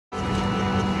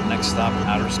next stop,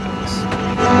 outer space.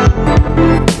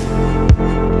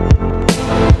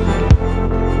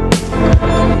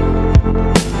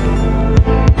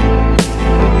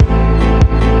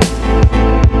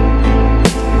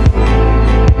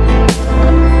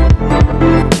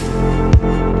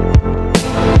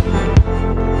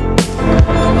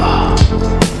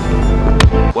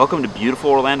 Welcome to beautiful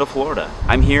Orlando, Florida.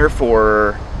 I'm here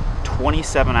for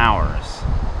 27 hours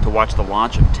to watch the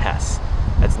launch of TESS.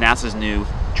 That's NASA's new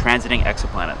transiting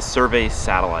exoplanet survey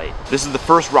satellite. This is the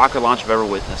first rocket launch I've ever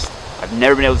witnessed. I've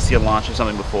never been able to see a launch of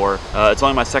something before. It's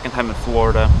only my second time in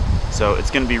Florida, so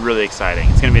it's going to be really exciting.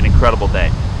 It's going to be an incredible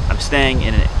day. I'm staying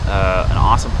in an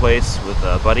awesome place with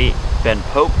a buddy, Ben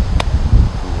Pope,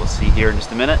 who we'll see here in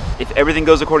just a minute. If everything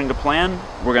goes according to plan,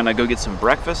 we're going to go get some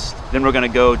breakfast. Then we're going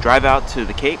to go drive out to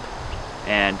the Cape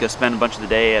and go spend a bunch of the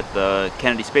day at the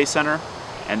Kennedy Space Center.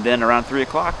 And then around 3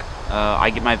 o'clock, I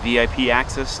get my VIP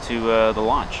access to the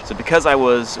launch. So because I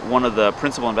was one of the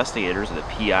principal investigators, or the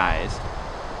PIs,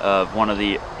 of one of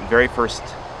the very first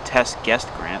TESS guest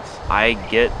grants, I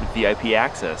get VIP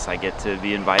access. I get to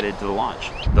be invited to the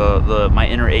launch. My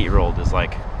inner 8-year-old is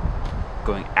like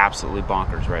going absolutely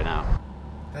bonkers right now.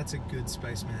 That's a good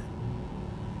spaceman.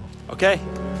 Okay,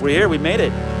 we're here, we made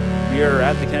it. We are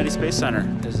at the Kennedy Space Center.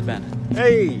 This is Ben.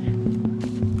 Hey!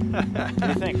 What do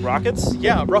you think, rockets?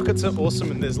 Yeah, rockets are awesome,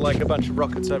 and there's like a bunch of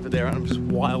rockets over there, and I'm just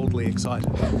wildly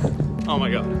excited. Oh my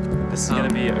god. This is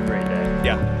gonna be a great day.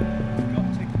 Yeah.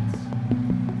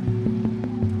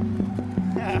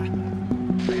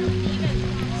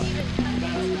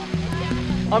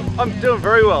 I'm doing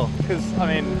very well, because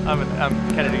I mean, I'm at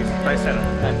Kennedy Space Center,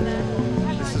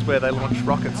 and this is where they launch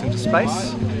rockets into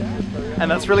space, and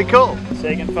that's really cool.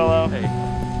 Sagan Fellow, Hey.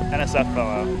 NSF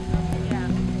Fellow.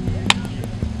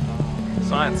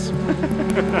 Science.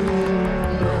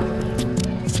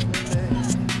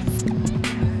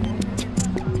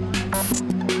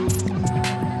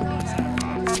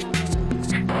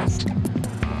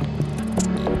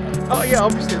 Oh yeah,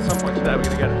 obviously at some point today we're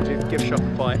going to go to gift shop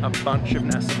and buy a bunch of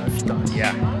NASA merchandise.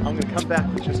 Yeah. I'm going to come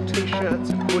back with just t-shirts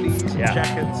and hoodies and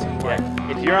jackets and like...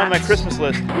 Yeah. If you're on my Christmas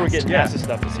list, you were getting NASA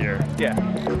stuff this year. Yeah.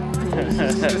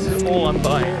 This is all I'm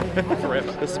buying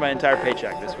forever. This is my entire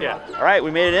paycheck this week. Yeah. All right,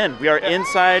 we made it in. We are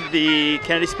inside the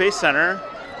Kennedy Space Center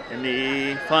in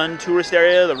the fun tourist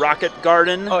area, the Rocket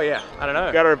Garden. Oh yeah, I don't know.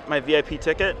 We got my VIP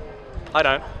ticket. I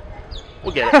don't.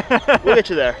 We'll get it. We'll get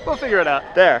you there. We'll figure it out.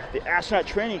 There, the astronaut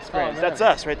training experience. Oh, man. That's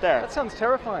us right there. That sounds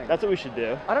terrifying. That's what we should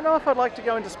do. I don't know if I'd like to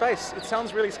go into space. It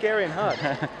sounds really scary and hard.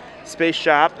 Space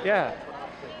shop. Yeah.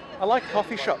 I like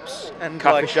coffee shops and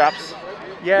Coffee like, shops.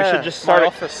 Yeah. We should just start my a-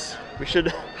 office. We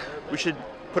should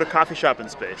put a coffee shop in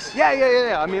space.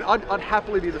 Yeah. I mean, I'd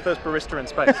happily be the first barista in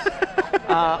space.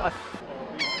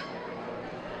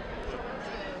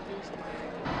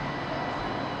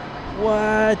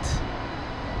 What?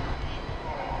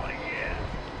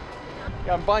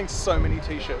 Yeah, I'm buying so many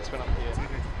t-shirts when I'm here.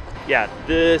 Yeah,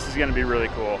 this is gonna be really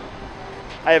cool.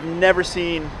 I have never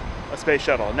seen a space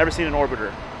shuttle, never seen an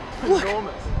orbiter. Look,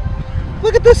 Enormous.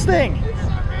 look at this thing. It's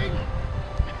so big.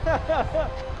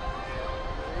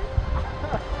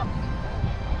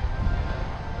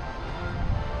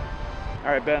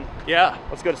 All right, Ben, Yeah.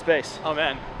 let's go to space. Oh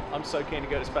man, I'm so keen to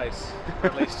go to space. Or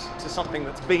at least to something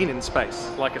that's been in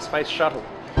space, like a space shuttle.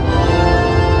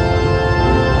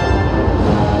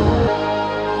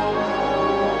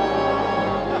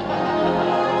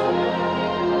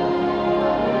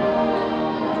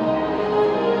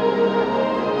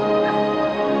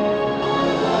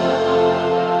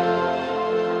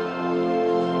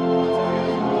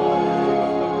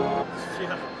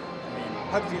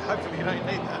 Hopefully you don't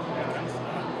need that.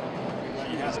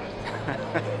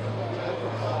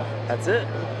 That's it.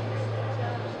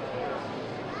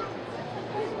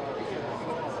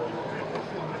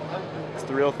 It's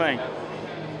the real thing.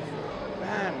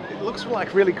 Man, it looks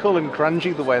like really cool and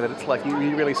grungy the way that it's like, you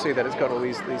really see that it's got all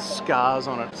these scars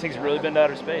on it. This thing's really been to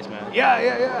outer space, man. Yeah.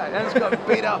 And it's got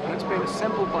beat up and it's been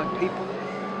assembled by people.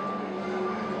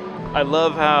 I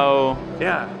love how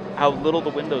Yeah. little the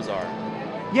windows are.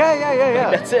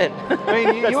 Yeah. That's it. I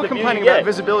mean, That's you were the beauty complaining you about get.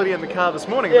 visibility in the car this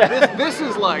morning, Yeah. but this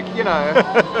is like, you know.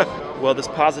 Well, this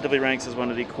positively ranks as one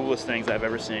of the coolest things I've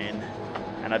ever seen.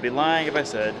 And I'd be lying if I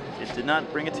said it did not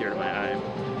bring a tear to my eye.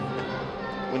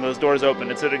 When those doors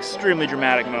open, it's an extremely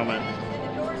dramatic moment.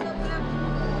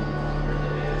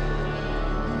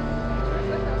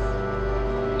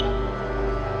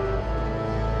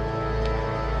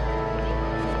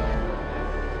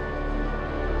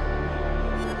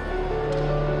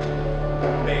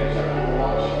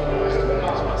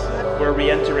 We're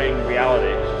re-entering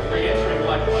reality. Re-entering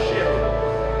like a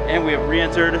ship. And we have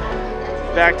re-entered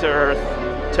back to Earth,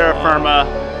 terra firma.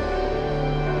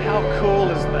 How cool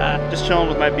is that? Just chilling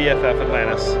with my BFF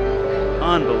Atlantis.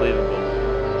 Unbelievable.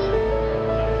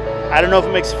 I don't know if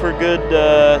it makes for good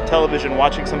television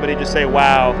watching somebody just say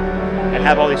wow and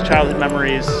have all these childhood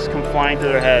memories come flying to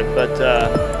their head, but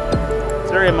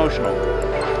it's very emotional.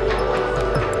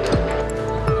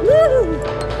 Woo!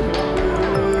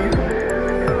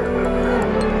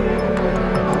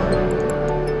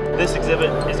 This exhibit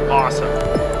is awesome.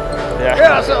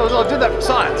 Yeah, so I did that for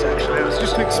science actually. It was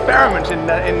just an experiment in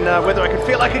whether I could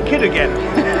feel like a kid again.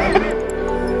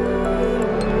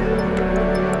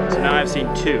 So now I've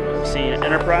seen two. I've seen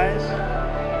Enterprise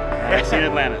and I've seen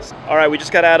Atlantis. All right, we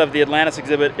just got out of the Atlantis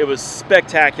exhibit. It was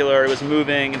spectacular. It was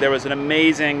moving. There was an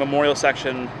amazing memorial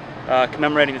section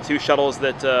commemorating the two shuttles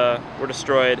that were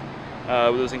destroyed.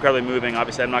 It was incredibly moving.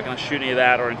 Obviously, I'm not going to shoot any of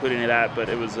that or include any of that, but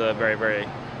it was very, very,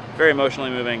 very emotionally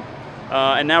moving.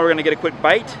 And now we're going to get a quick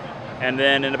bite, and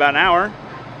then in about an hour,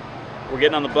 we're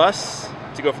getting on the bus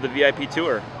to go for the VIP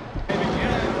tour.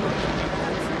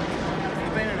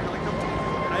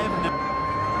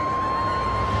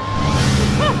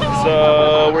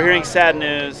 So we're hearing sad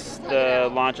news. The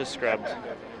launch is scrubbed.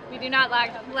 We do not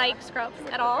like scrubs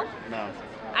at all. No.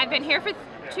 I've been here for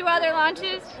 2 other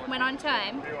launches, went on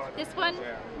time. This one,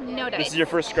 no dice. This is your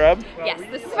first scrub? Yes,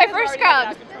 this is my first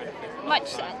scrub. Much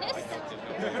sadness.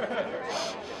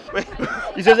 Wait,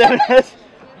 you said that?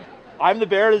 I'm the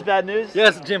bearer of this bad news?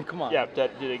 Yes, Jim, come on. Yeah,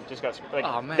 they just got scrubbed. Like,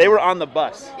 oh, man. They were on the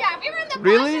bus. Yeah, we were in the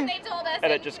Really? bus and they told us.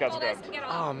 And it just got scrubbed.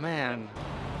 Oh, man.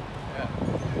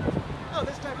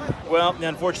 Well, the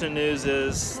unfortunate news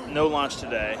is no launch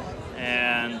today,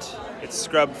 and it's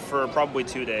scrubbed for probably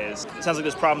 2 days. It sounds like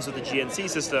there's problems with the GNC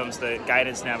systems, the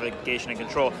guidance, navigation, and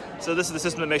control. So this is the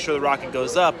system to make sure the rocket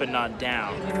goes up and not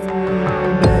down.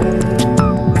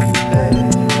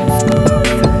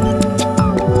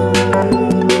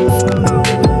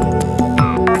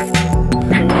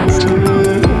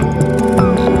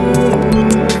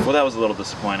 Well, that was a little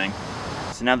disappointing.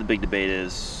 So now the big debate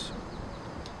is,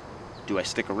 do I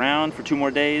stick around for 2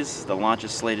 more days? The launch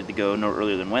is slated to go no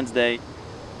earlier than Wednesday.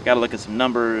 I gotta look at some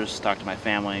numbers, talk to my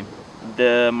family.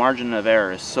 The margin of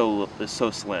error is so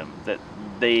slim that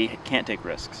they can't take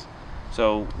risks.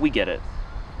 So we get it.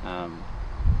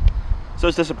 So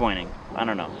it's disappointing. I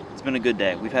don't know. It's been a good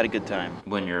day. We've had a good time.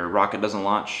 When your rocket doesn't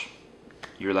launch,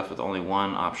 you're left with only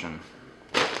one option.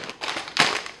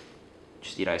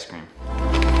 Just eat ice cream.